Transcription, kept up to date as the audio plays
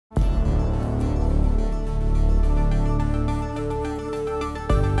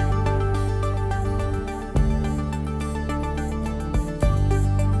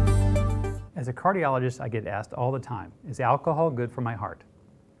cardiologist, I get asked all the time, is alcohol good for my heart?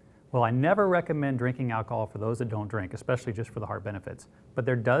 Well, I never recommend drinking alcohol for those that don't drink, especially just for the heart benefits. But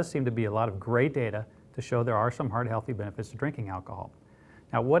there does seem to be a lot of great data to show there are some heart healthy benefits to drinking alcohol.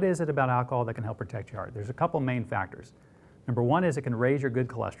 Now, what is it about alcohol that can help protect your heart? There's a couple main factors. Number one is it can raise your good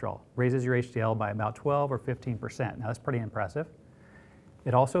cholesterol, raises your HDL by about 12 or 15%. Now, that's pretty impressive.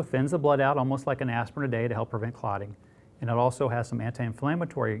 It also thins the blood out almost like an aspirin a day to help prevent clotting. And it also has some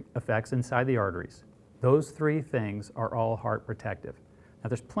anti-inflammatory effects inside the arteries. Those three things are all heart protective. Now,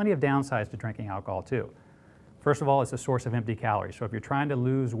 there's plenty of downsides to drinking alcohol too. First of all, it's a source of empty calories. So if you're trying to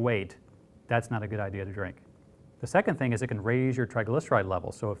lose weight, that's not a good idea to drink. The second thing is it can raise your triglyceride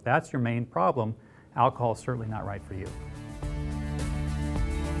levels. So if that's your main problem, alcohol is certainly not right for you.